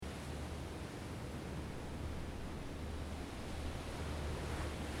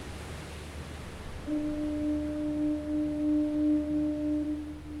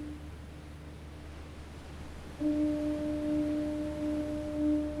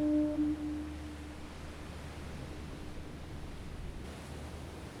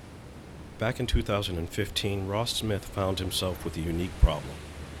Back in 2015, Ross Smith found himself with a unique problem.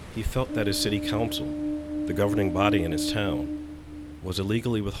 He felt that his city council, the governing body in his town, was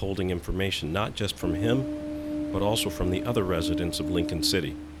illegally withholding information not just from him, but also from the other residents of Lincoln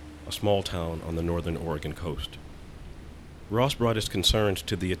City, a small town on the northern Oregon coast. Ross brought his concerns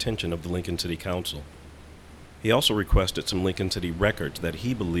to the attention of the Lincoln City Council. He also requested some Lincoln City records that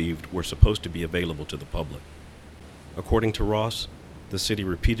he believed were supposed to be available to the public. According to Ross, the city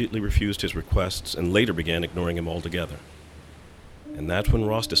repeatedly refused his requests and later began ignoring him altogether. And that's when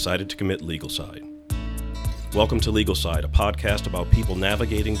Ross decided to commit Legalcide. Welcome to Legalcide, a podcast about people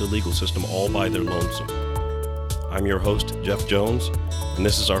navigating the legal system all by their lonesome. I'm your host, Jeff Jones, and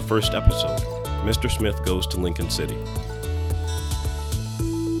this is our first episode, Mr. Smith Goes to Lincoln City.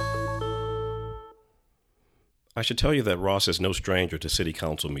 I should tell you that Ross is no stranger to city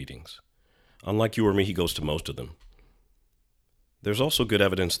council meetings. Unlike you or me, he goes to most of them. There's also good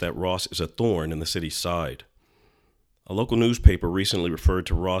evidence that Ross is a thorn in the city's side. A local newspaper recently referred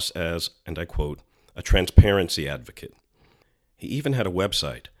to Ross as, and I quote, a transparency advocate. He even had a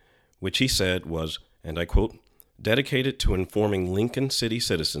website, which he said was, and I quote, dedicated to informing Lincoln City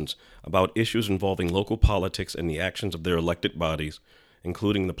citizens about issues involving local politics and the actions of their elected bodies,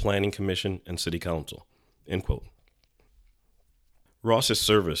 including the Planning Commission and City Council, end quote. Ross's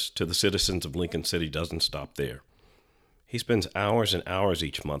service to the citizens of Lincoln City doesn't stop there. He spends hours and hours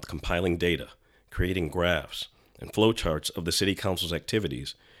each month compiling data, creating graphs and flowcharts of the City Council's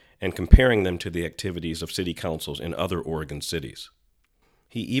activities, and comparing them to the activities of city councils in other Oregon cities.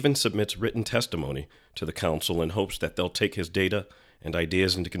 He even submits written testimony to the council in hopes that they'll take his data and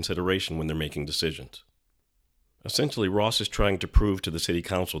ideas into consideration when they're making decisions. Essentially, Ross is trying to prove to the city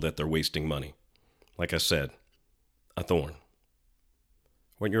council that they're wasting money. Like I said, a thorn.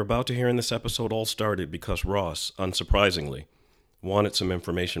 What you're about to hear in this episode all started because Ross, unsurprisingly, wanted some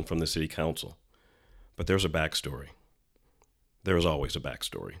information from the city council. But there's a backstory. There is always a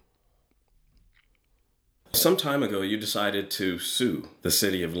backstory. Some time ago, you decided to sue the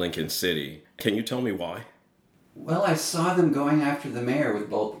city of Lincoln City. Can you tell me why? Well, I saw them going after the mayor with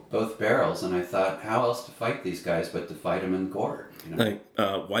both barrels, and I thought, how else to fight these guys but to fight them in court? You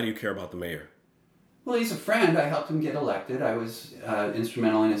know? Why do you care about the mayor? Well, he's a friend. I helped him get elected. I was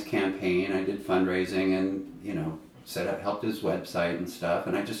instrumental in his campaign. I did fundraising and, helped his website and stuff.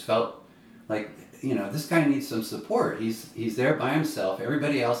 And I just felt like, this guy needs some support. He's there by himself.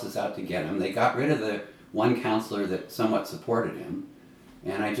 Everybody else is out to get him. They got rid of the one counselor that somewhat supported him.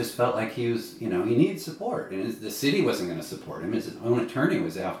 And I just felt like he was, he needed support. And the city wasn't going to support him. His own attorney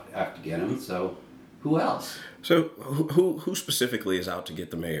was out to get him. So who else? So who specifically is out to get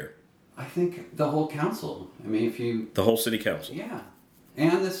the mayor? I think the whole council. The whole city council? Yeah.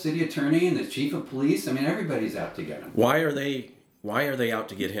 And the city attorney and the chief of police. Everybody's out to get him. Why are they out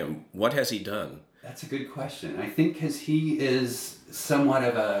to get him? What has he done? That's a good question. I think because he is somewhat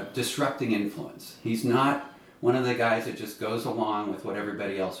of a disrupting influence. He's not one of the guys that just goes along with what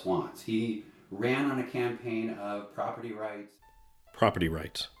everybody else wants. He ran on a campaign of property rights. Property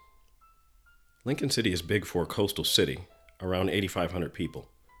rights. Lincoln City is big for a coastal city, around 8,500 people.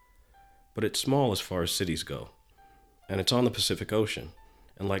 But it's small as far as cities go, and it's on the Pacific Ocean,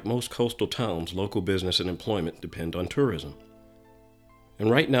 and like most coastal towns, local business and employment depend on tourism. And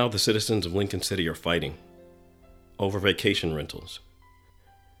right now, the citizens of Lincoln City are fighting over vacation rentals.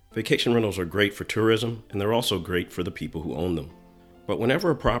 Vacation rentals are great for tourism, and they're also great for the people who own them. But whenever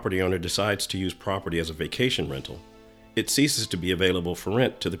a property owner decides to use property as a vacation rental, it ceases to be available for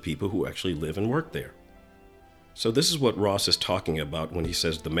rent to the people who actually live and work there. So this is what Ross is talking about when he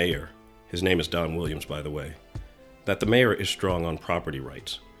says the mayor, his name is Don Williams, by the way, that the mayor is strong on property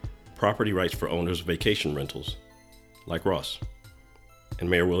rights for owners of vacation rentals, like Ross and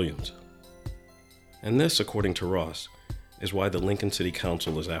Mayor Williams. And this, according to Ross, is why the Lincoln City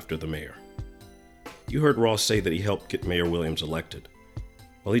Council is after the mayor. You heard Ross say that he helped get Mayor Williams elected.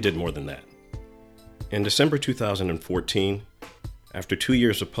 Well, he did more than that. In December 2014, after 2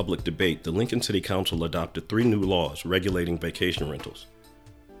 years of public debate, the Lincoln City Council adopted 3 new laws regulating vacation rentals.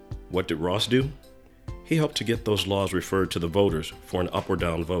 What did Ross do? He helped to get those laws referred to the voters for an up or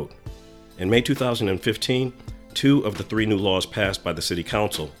down vote. In May 2015, 2 of the 3 new laws passed by the City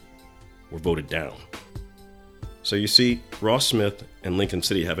Council were voted down. So you see, Ross Smith and Lincoln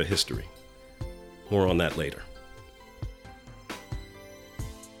City have a history. More on that later.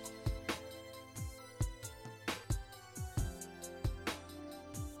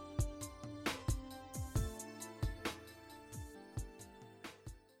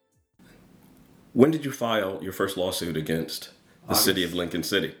 When did you file your first lawsuit against the city of Lincoln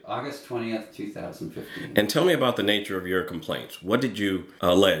City? August 20th, 2015. And tell me about the nature of your complaints. What did you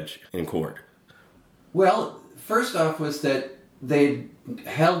allege in court? Well, first off was that they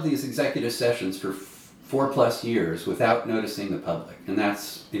held these executive sessions for 4+ years without noticing the public, and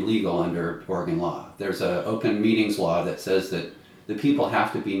that's illegal under Oregon law. There's an open meetings law that says that the people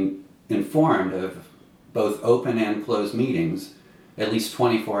have to be informed of both open and closed meetings at least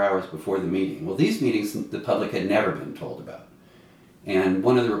 24 hours before the meeting. Well, these meetings the public had never been told about. And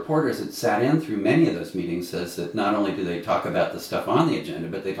one of the reporters that sat in through many of those meetings says that not only do they talk about the stuff on the agenda,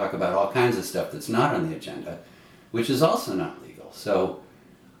 but they talk about all kinds of stuff that's not on the agenda, which is also not legal. So,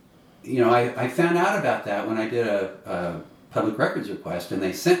 I found out about that when I did a public records request, and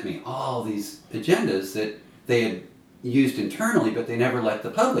they sent me all these agendas that they had used internally, but they never let the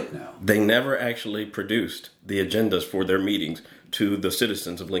public know. They never actually produced the agendas for their meetings to the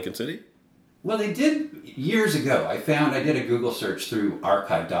citizens of Lincoln City? Well, they did years ago. I did a Google search through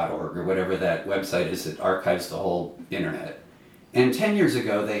archive.org or whatever that website is that archives the whole internet. And 10 years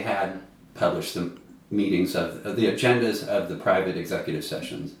ago, they had published the meetings of the agendas of the private executive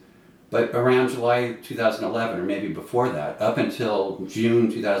sessions. But around July 2011, or maybe before that, up until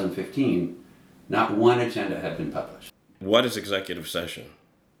June 2015, not one agenda had been published. What is executive session?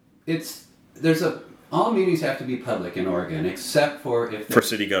 All meetings have to be public in Oregon, except for for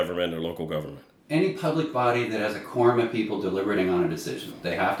city government or local government. Any public body that has a quorum of people deliberating on a decision.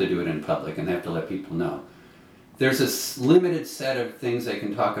 They have to do it in public, and they have to let people know. There's a limited set of things they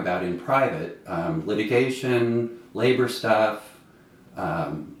can talk about in private, litigation, labor stuff.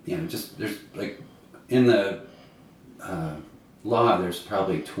 There's like in the law, there's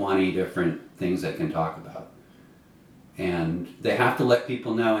probably 20 different things they can talk about. And they have to let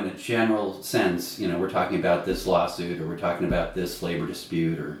people know in a general sense, we're talking about this lawsuit, or we're talking about this labor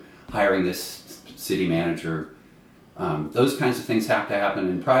dispute, or hiring this city manager. Those kinds of things have to happen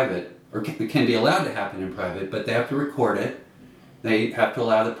in private, or can be allowed to happen in private, but they have to record it. They have to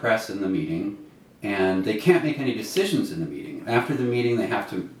allow the press in the meeting, and they can't make any decisions in the meeting. After the meeting, they have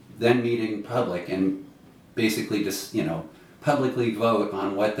to then meet in public and basically just, publicly vote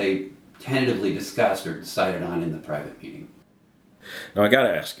on what they tentatively discussed or decided on in the private meeting. Now I gotta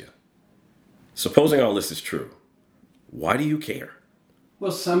ask you, supposing all this is true, why do you care?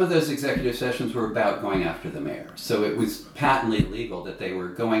 Well, some of those executive sessions were about going after the mayor. So it was patently illegal that they were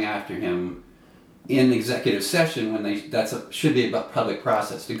going after him in executive session when should be a public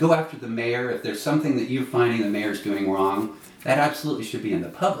process. To go after the mayor, if there's something that you're finding the mayor's doing wrong, that absolutely should be in the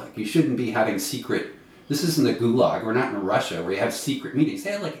public. You shouldn't be having secret. This isn't the Gulag. We're not in Russia where you have secret meetings.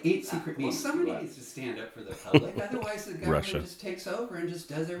 They had like 8 secret meetings. Well, somebody needs to stand up for the public. Otherwise, the government just takes over and just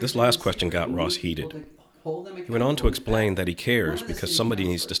does everything. This last question got Ross heated. He went on to explain that he cares because somebody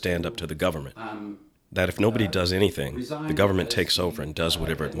needs to stand up to the government. That if nobody does anything, the government takes over and does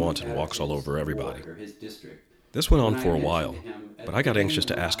whatever it wants and walks all over everybody. This went on for a while, but I got anxious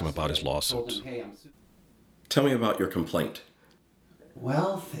to ask him about his lawsuits. Tell me about your complaint.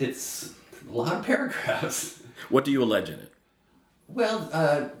 Well, it's a lot of paragraphs. What do you allege in it?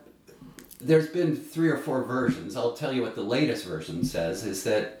 Well, there's been 3 or 4 versions. I'll tell you what the latest version says, is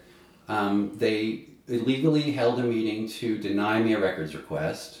that they illegally held a meeting to deny me a records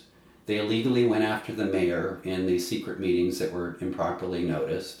request. They illegally went after the mayor in these secret meetings that were improperly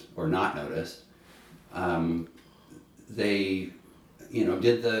noticed or not noticed. They,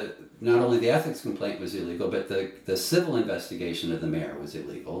 did not only the ethics complaint was illegal, but the civil investigation of the mayor was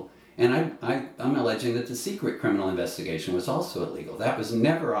illegal. And I'm alleging that the secret criminal investigation was also illegal. That was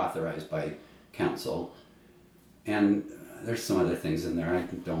never authorized by council. And there's some other things in there. I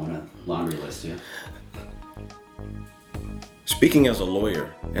don't want to laundry list you. Speaking as a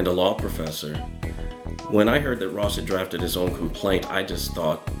lawyer and a law professor, when I heard that Ross had drafted his own complaint, I just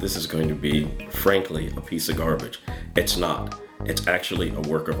thought this is going to be, frankly, a piece of garbage. It's not. It's actually a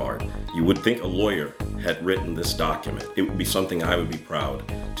work of art. You would think a lawyer had written this document. It would be something I would be proud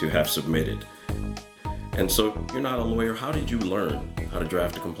to have submitted. And so, you're not a lawyer. How did you learn how to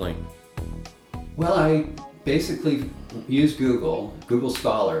draft a complaint? Well, I basically used Google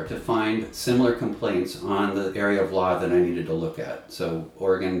Scholar, to find similar complaints on the area of law that I needed to look at. So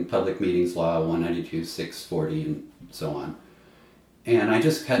Oregon Public Meetings Law 192, 640, and so on. And I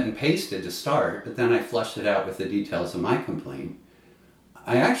just cut and pasted to start, but then I flushed it out with the details of my complaint.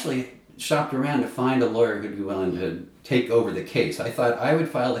 I actually shopped around to find a lawyer who'd be willing to take over the case. I thought I would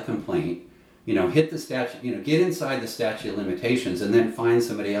file the complaint, hit the statute, get inside the statute of limitations, and then find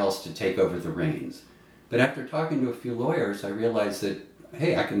somebody else to take over the reins. But after talking to a few lawyers, I realized that,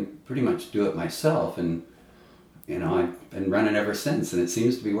 hey, I can pretty much do it myself, and I've been running ever since, and it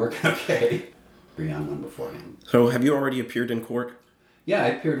seems to be working okay. agree on one beforehand. So have you already appeared in court? Yeah, I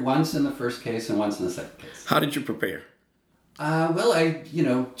appeared once in the first case and once in the second case. How did you prepare? Well, I,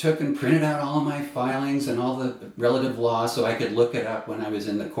 took and printed out all of my filings and all the relative law so I could look it up when I was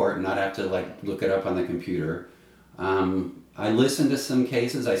in the court and not have to, look it up on the computer. I listened to some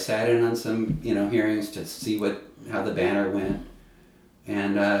cases. I sat in on some, hearings to see how the banner went,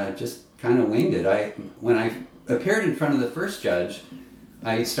 and just kind of winged it. When I appeared in front of the first judge,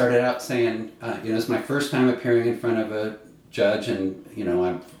 I started out saying, it's my first time appearing in front of a judge, and,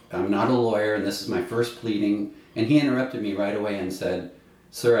 I'm not a lawyer, and this is my first pleading. And he interrupted me right away and said,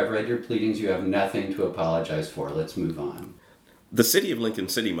 "Sir, I've read your pleadings. You have nothing to apologize for. Let's move on." The city of Lincoln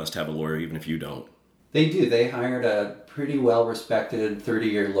City must have a lawyer, even if you don't. They do. They hired a pretty well-respected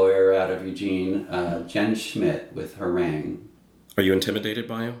 30-year lawyer out of Eugene, Jen Schmidt, with Harangue. Are you intimidated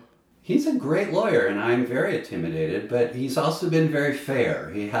by him? He's a great lawyer, and I'm very intimidated, but he's also been very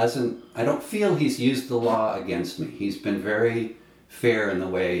fair. I don't feel he's used the law against me. He's been very fair in the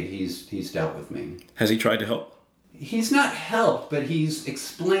way he's dealt with me. Has he tried to help? He's not helped, but he's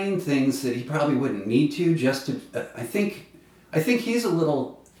explained things that he probably wouldn't need to. I think he's a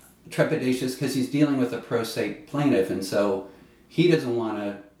little trepidatious because he's dealing with a pro se plaintiff, and so he doesn't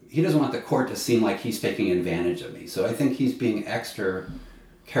want the court to seem like he's taking advantage of me. So I think he's being extra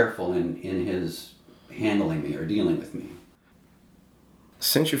careful in his handling me or dealing with me.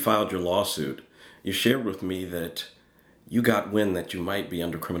 Since you filed your lawsuit, you shared with me that you got wind that you might be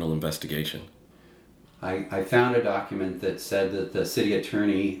under criminal investigation. I found a document that said that the city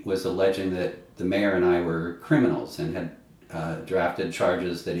attorney was alleging that the mayor and I were criminals and had drafted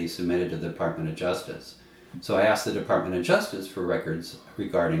charges that he submitted to the Department of Justice. So I asked the Department of Justice for records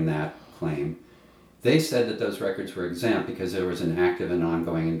regarding that claim. They said that those records were exempt because there was an active and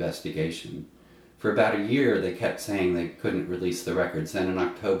ongoing investigation. For about a year, they kept saying they couldn't release the records. Then in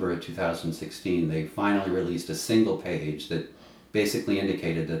October of 2016, they finally released a single page that basically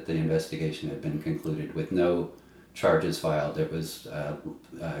indicated that the investigation had been concluded with no charges filed. It was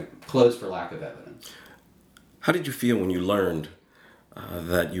closed for lack of evidence. How did you feel when you learned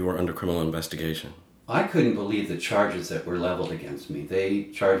that you were under criminal investigation? I couldn't believe the charges that were leveled against me. They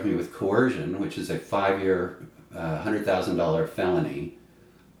charged me with coercion, which is a 5-year, $100,000 felony,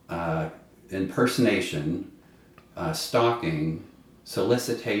 impersonation, stalking,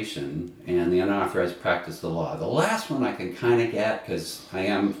 solicitation, and the unauthorized practice of the law. The last one I can kind of get because I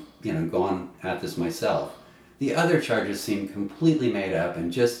am, going at this myself. The other charges seem completely made up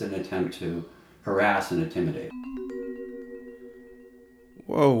and just an attempt to harass and intimidate.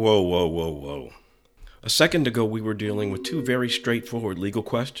 Whoa. A second ago, we were dealing with two very straightforward legal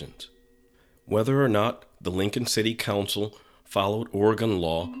questions. Whether or not the Lincoln City Council followed Oregon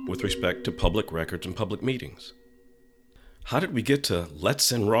law with respect to public records and public meetings. How did we get to let's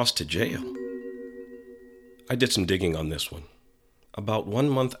send Ross to jail? I did some digging on this one. About 1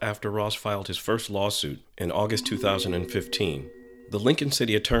 month after Ross filed his first lawsuit in August 2015, the Lincoln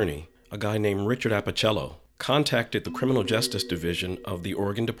City attorney, a guy named Richard Appicello, contacted the Criminal Justice Division of the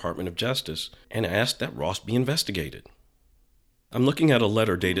Oregon Department of Justice and asked that Ross be investigated. I'm looking at a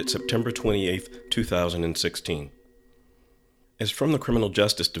letter dated September 28, 2016. It's from the Criminal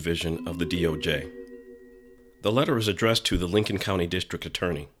Justice Division of the DOJ. The letter is addressed to the Lincoln County District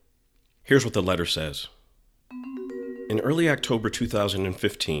Attorney. Here's what the letter says. In early October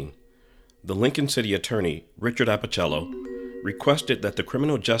 2015, the Lincoln City Attorney, Richard Appicello, requested that the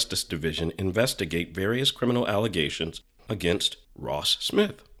Criminal Justice Division investigate various criminal allegations against Ross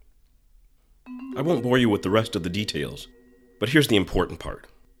Smith. I won't bore you with the rest of the details, but here's the important part.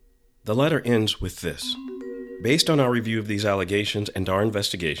 The letter ends with this. Based on our review of these allegations and our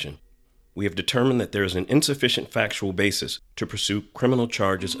investigation, we have determined that there is an insufficient factual basis to pursue criminal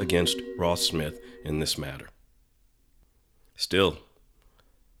charges against Ross Smith in this matter. Still,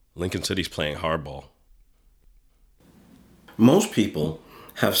 Lincoln City's playing hardball. Most people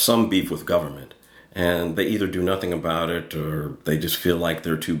have some beef with government, and they either do nothing about it or they just feel like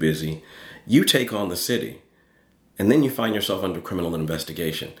they're too busy. You take on the city, and then you find yourself under criminal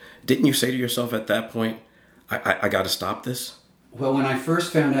investigation. Didn't you say to yourself at that point, I got to stop this? Well, when I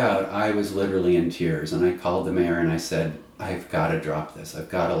first found out, I was literally in tears, and I called the mayor and I said, I've got to drop this. I've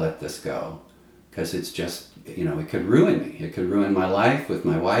got to let this go, because it's just, it could ruin me. It could ruin my life with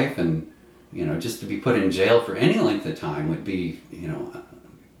my wife, and, just to be put in jail for any length of time would be,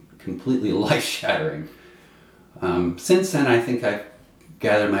 completely life-shattering. Since then, I think I've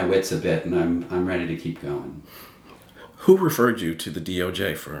gathered my wits a bit, and I'm ready to keep going. Who referred you to the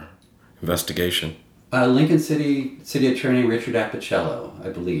DOJ for investigation? Lincoln City Attorney Richard Appicello, I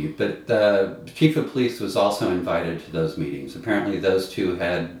believe, but the Chief of Police was also invited to those meetings. Apparently those two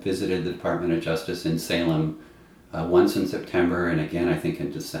had visited the Department of Justice in Salem once in September and again, I think,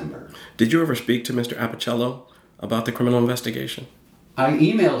 in December. Did you ever speak to Mr. Appicello about the criminal investigation? I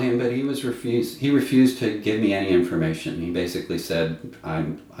emailed him, but he refused to give me any information. He basically said, I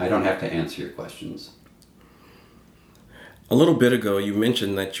don't have to answer your questions. A little bit ago, you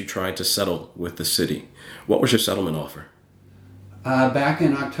mentioned that you tried to settle with the city. What was your settlement offer? Back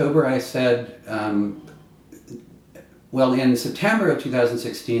in October, I said, in September of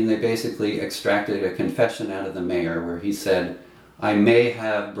 2016, they basically extracted a confession out of the mayor where he said, I may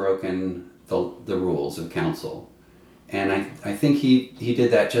have broken the rules of council. And I think he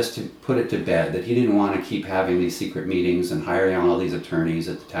did that just to put it to bed, that he didn't want to keep having these secret meetings and hiring all these attorneys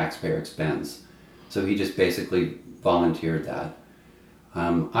at the taxpayer expense. So he just basically volunteered that.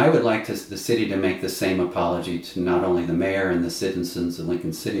 I would like the city to make the same apology to not only the mayor and the citizens of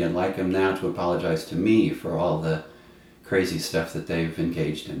Lincoln City. I'd like them now to apologize to me for all the crazy stuff that they've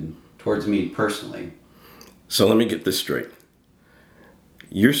engaged in towards me personally. So let me get this straight.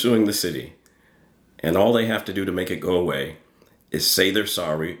 You're suing the city, and all they have to do to make it go away is say they're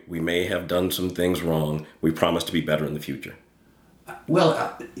sorry, we may have done some things wrong, we promise to be better in the future.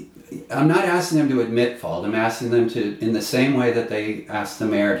 Well, I'm not asking them to admit fault. I'm asking them to, in the same way that they asked the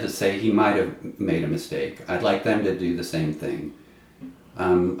mayor to say he might have made a mistake, I'd like them to do the same thing.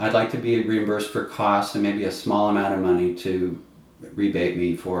 I'd like to be reimbursed for costs and maybe a small amount of money to rebate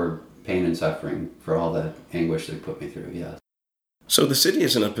me for pain and suffering, for all the anguish they put me through, yes. So the city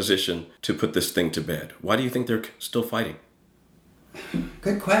is in a position to put this thing to bed. Why do you think they're still fighting?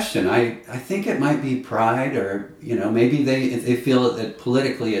 Good question. I think it might be pride, or maybe they feel that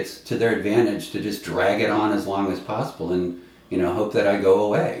politically it's to their advantage to just drag it on as long as possible and hope that I go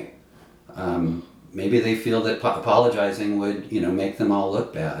away. Maybe they feel that apologizing would make them all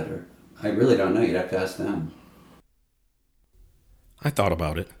look bad, or I really don't know. You'd have to ask them. I thought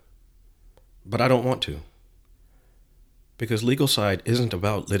about it, but I don't want to, because Legalcide isn't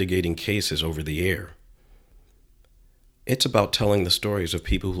about litigating cases over the air. It's about telling the stories of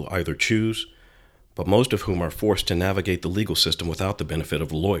people who either choose, but most of whom are forced to navigate the legal system without the benefit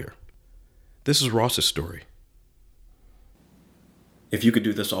of a lawyer. This is Ross's story. If you could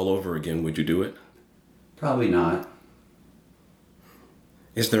do this all over again, would you do it? Probably not.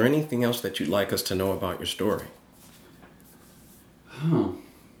 Is there anything else that you'd like us to know about your story? Oh.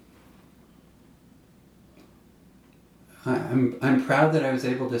 I'm proud that I was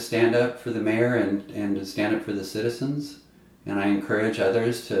able to stand up for the mayor and to stand up for the citizens, and I encourage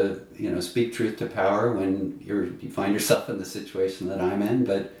others to speak truth to power when you find yourself in the situation that I'm in.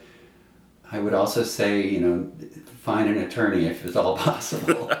 But I would also say find an attorney if it's all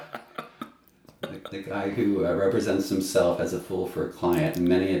possible. the guy who represents himself as a fool for a client, and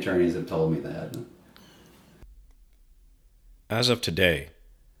many attorneys have told me that. As of today,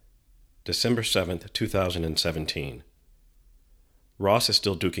 December 7th, 2017. Ross is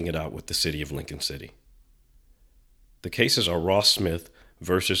still duking it out with the city of Lincoln City. The cases are Ross Smith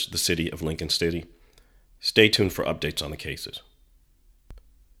versus the city of Lincoln City. Stay tuned for updates on the cases.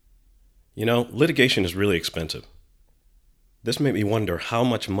 Litigation is really expensive. This made me wonder how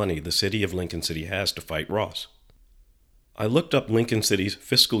much money the city of Lincoln City has to fight Ross. I looked up Lincoln City's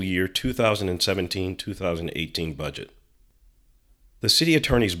fiscal year 2017-2018 budget. The city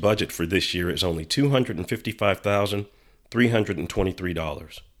attorney's budget for this year is only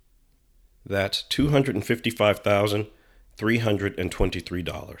 $255,323. That's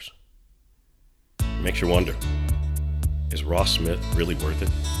 $255,323. Makes you wonder, is Ross Smith really worth it?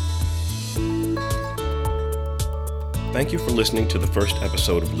 Thank you for listening to the first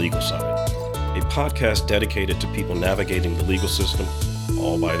episode of Legalcide, a podcast dedicated to people navigating the legal system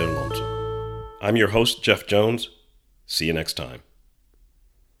all by their lonesome. I'm your host, Jeff Jones. See you next time.